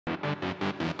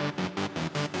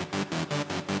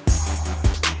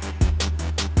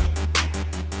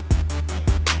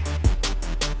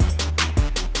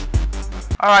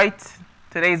All right,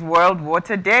 today's World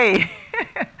Water Day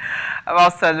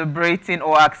about celebrating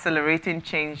or accelerating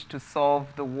change to solve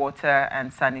the water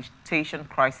and sanitation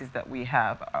crisis that we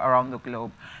have around the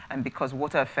globe. And because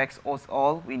water affects us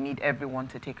all, we need everyone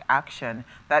to take action.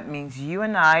 That means you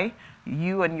and I,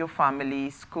 you and your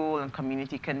family, school and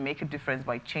community can make a difference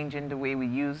by changing the way we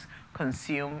use,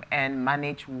 consume and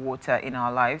manage water in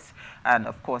our lives. And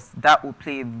of course, that will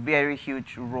play a very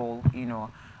huge role,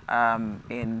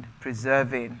 in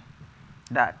preserving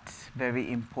that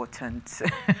very important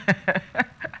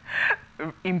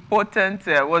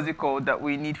what's it called, that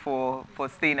we need for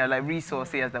staying alive,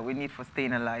 resources that we need for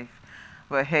staying alive.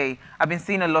 But hey, I've been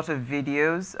seeing a lot of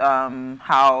videos,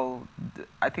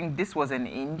 I think this was in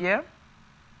India,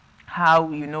 how,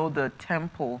 the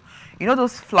temple,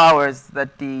 those flowers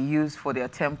that they use for their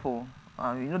temple,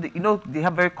 they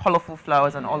have very colorful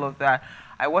flowers and all of that.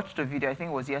 I watched a video, I think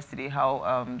it was yesterday,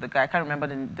 how the guy, I can't remember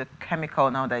the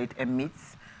chemical now that it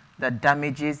emits that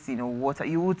damages, water.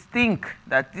 You would think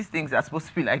that these things are supposed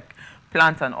to be like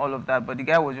plants and all of that, but the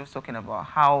guy was just talking about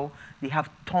how they have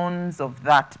tons of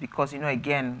that because,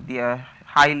 again, they are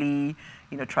highly,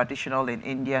 traditional in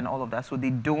India and all of that, so they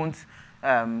don't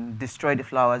destroy the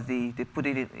flowers. They put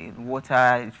it in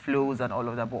water, it flows and all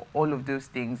of that. But all of those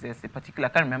things, there's a particular, I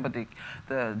can't remember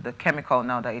the chemical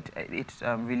now that it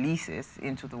releases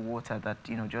into the water that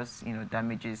just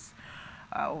damages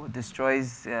or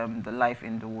destroys the life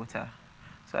in the water.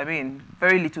 So I mean,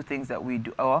 very little things that we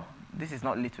do. Oh, this is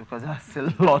not little because that's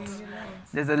a lot.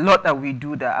 There's a lot that we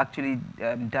do that actually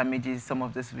damages some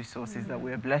of these resources that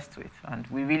we're blessed with, and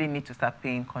we really need to start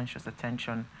paying conscious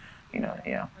attention.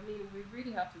 Yeah. I mean, we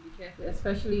really have to be careful,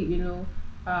 especially, the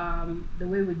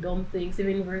way we dump things,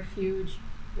 even refuge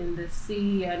in the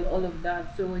sea and all of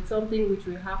that. So it's something which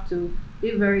we have to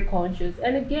be very conscious.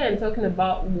 And again, talking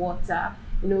about water,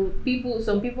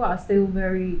 some people are still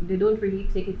they don't really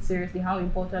take it seriously, how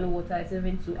important water is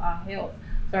even to our health.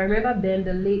 So I remember then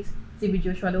the late TB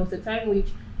Joshua, there was a time which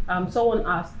someone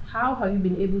asked, how have you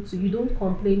been able to, you don't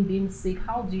complain being sick,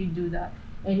 how do you do that?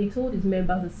 And he told his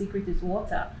members the secret is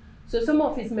water. So some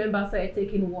of his members started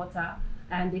taking water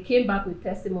and they came back with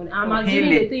testimony. I'm assuming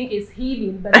they think it's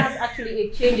healing, but that's actually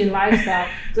a change in lifestyle.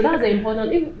 So that's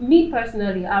important. Me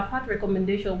personally, I've had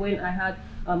recommendation when I had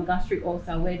gastric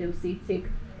ulcer where they'll say take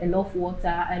enough water,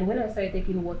 and when I started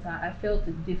taking water, I felt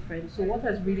it different. So water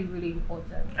is really, really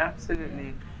important.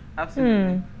 Absolutely.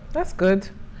 That's good.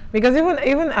 Because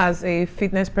even as a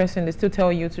fitness person, they still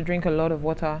tell you to drink a lot of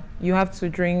water. You have to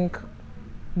drink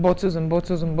bottles and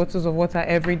bottles and bottles of water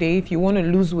every day. If you want to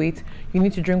lose weight, you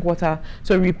need to drink water.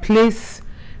 So replace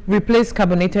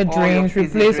carbonated drinks,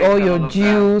 replace all your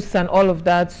juice and all of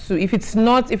that. So if it's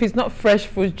not fresh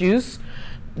fruit juice,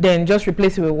 then just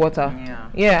replace it with water.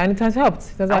 Yeah, and it has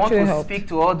helped. It has actually helped. I want to speak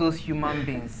to all those human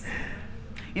beings.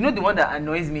 The one that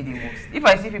annoys me the most. If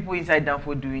I see people inside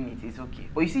Danfo doing it, it's okay.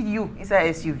 But you see you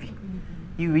inside SUV,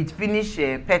 you will finish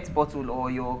a pet bottle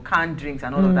or your canned drinks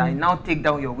and all of that, and now take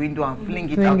down your window and fling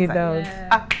it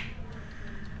outside.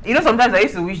 Sometimes I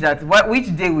used to wish that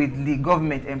which day will the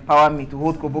government empower me to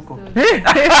hold Koboko?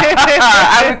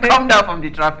 I will come down from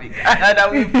the traffic and I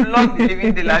will flog the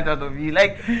living daylight out of you.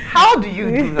 Like, how do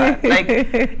you do that? Like,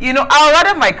 I'd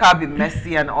rather my car be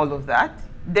messy and all of that.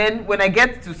 Then when I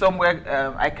get to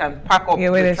somewhere, I can pack up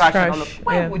the trash and all of that.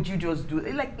 Why would you just do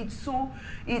it? Like,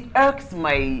 it irks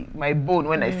my bone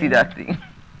when I see that thing.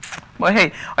 But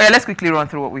hey, let's quickly run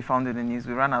through what we found in the news.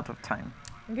 We ran out of time.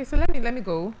 Okay, so let me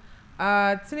go.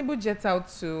 Tinubu jets out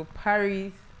to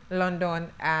Paris, London,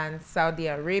 and Saudi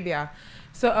Arabia.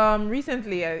 So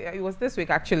recently, it was this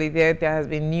week actually, there has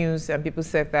been news and people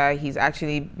said that he's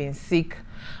actually been sick,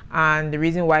 and the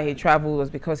reason why he traveled was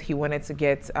because he wanted to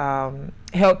get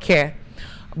health care.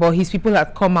 But his people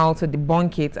have come out to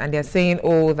debunk it, and they're saying,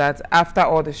 that after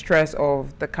all the stress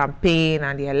of the campaign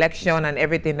and the election and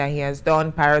everything that he has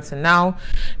done prior to now,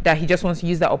 that he just wants to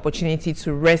use that opportunity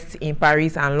to rest in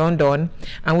Paris and London,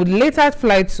 and would later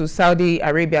fly to Saudi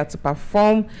Arabia to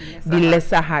perform the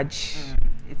Lesser Hajj.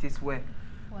 It is well.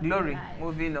 Glory,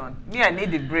 moving on. Me, I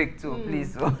need a break too,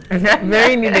 please.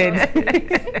 Very needed.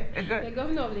 The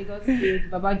governor of Lagos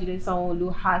State, Babajide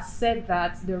Sanwo-Olu, has said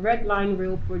that the Red Line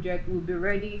Rail project will be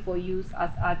ready for use as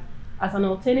an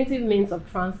alternative means of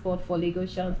transport for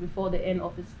Lagosians before the end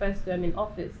of his first term in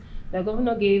office. The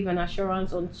governor gave an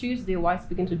assurance on Tuesday while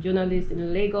speaking to journalists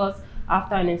in Lagos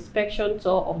after an inspection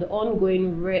tour of the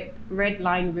ongoing Red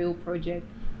Line Rail project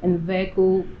and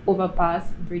vehicle overpass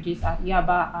bridges at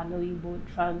Yaba and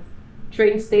Oyibo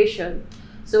train station.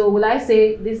 So will I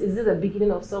say is this a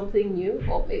beginning of something new,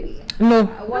 or maybe No.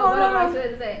 what am I supposed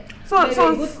to say? So, Maybe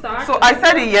a good start, so I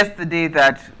said it yesterday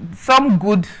that some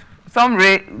good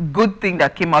thing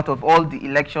that came out of all the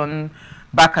election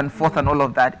back and forth and all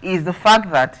of that is the fact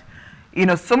that, you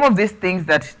know, some of these things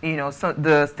that, you know,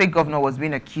 the state governor was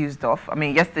being accused of. I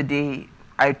mean, yesterday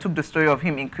I took the story of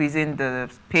him increasing the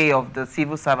pay of the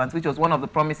civil servants, which was one of the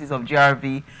promises of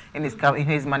GRV in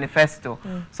his manifesto.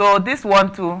 So this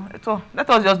one too. So let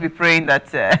us just be praying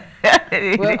that.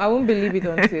 Well, I won't believe it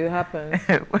until it happens.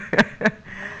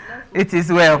 It is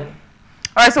well. All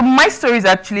right. So my story is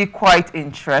actually quite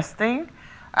interesting.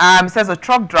 It says a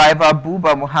truck driver,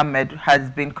 Buba Mohammed,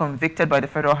 has been convicted by the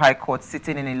Federal High Court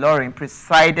sitting in Ilorin,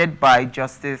 presided by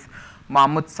Justice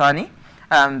Mahmoud Sani,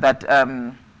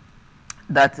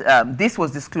 this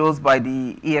was disclosed by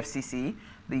the EFCC,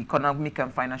 the Economic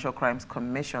and Financial Crimes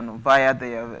Commission, via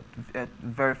their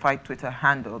verified Twitter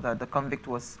handle, that the convict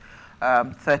was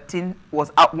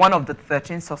one of the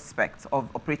 13 suspects of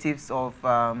operatives of,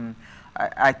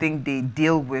 I think they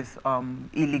deal with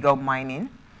illegal mining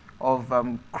of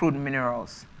crude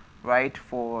minerals, right,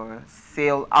 for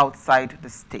sale outside the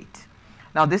state.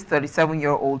 Now, this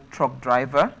 37-year-old truck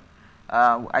driver,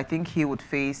 I think he would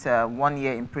face 1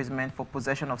 year imprisonment for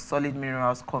possession of solid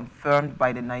minerals confirmed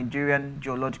by the Nigerian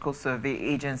Geological Survey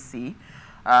Agency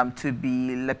to be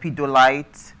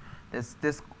lepidolite. There's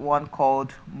this one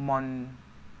called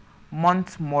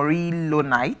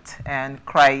Montmorillonite and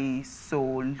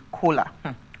chrysocolla.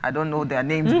 I don't know their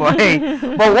names, but hey,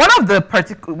 but one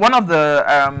of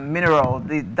the mineral,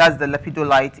 that's the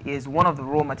lepidolite, is one of the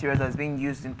raw materials that's being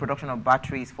used in production of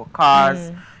batteries for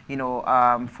cars, you know,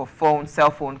 for phones, cell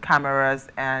phone cameras,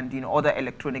 and, you know, other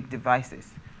electronic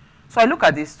devices. So I look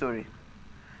at this story,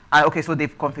 and okay, so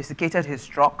they've confiscated his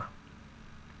truck,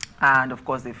 and of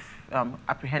course they've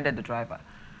apprehended the driver.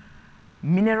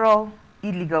 Mineral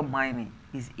illegal mining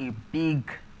is a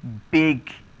big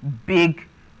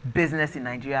business in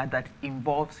Nigeria that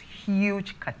involves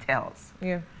huge cartels.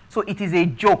 Yeah. So it is a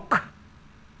joke.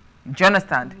 Do you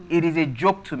understand? It is a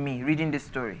joke to me reading this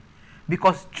story,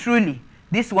 because truly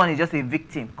this one is just a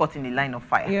victim caught in the line of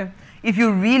fire. Yeah. If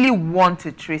you really want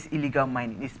to trace illegal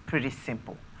mining, it's pretty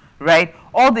simple, right?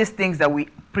 All these things that we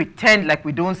pretend like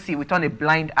we don't see, we turn a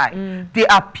blind eye.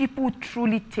 There are people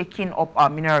truly taking up our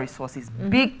mineral resources,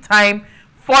 big time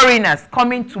foreigners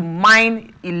coming to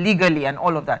mine illegally and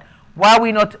all of that. Why are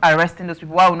we not arresting those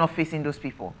people? Why are we not facing those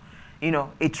people? You know,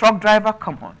 a truck driver,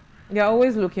 come on. They're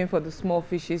always looking for the small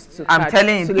fishes to I'm catch.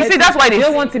 telling you. So you see, that's why they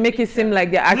don't want to make it seem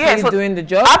like they're actually Yeah, so doing the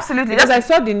job. absolutely. Because I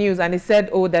saw the news and it said,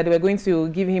 oh, that they were going to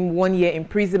give him 1 year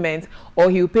imprisonment or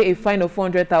he'll pay a fine of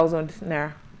 400,000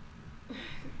 naira.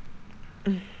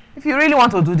 If you really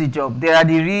want to do the job, they are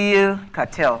the real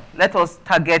cartel. Let us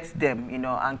target them, you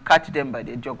know, and catch them by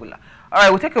their jugular. All right,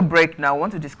 we'll take a break now. We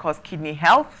want to discuss kidney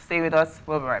health. Stay with us.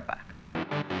 We'll be right back.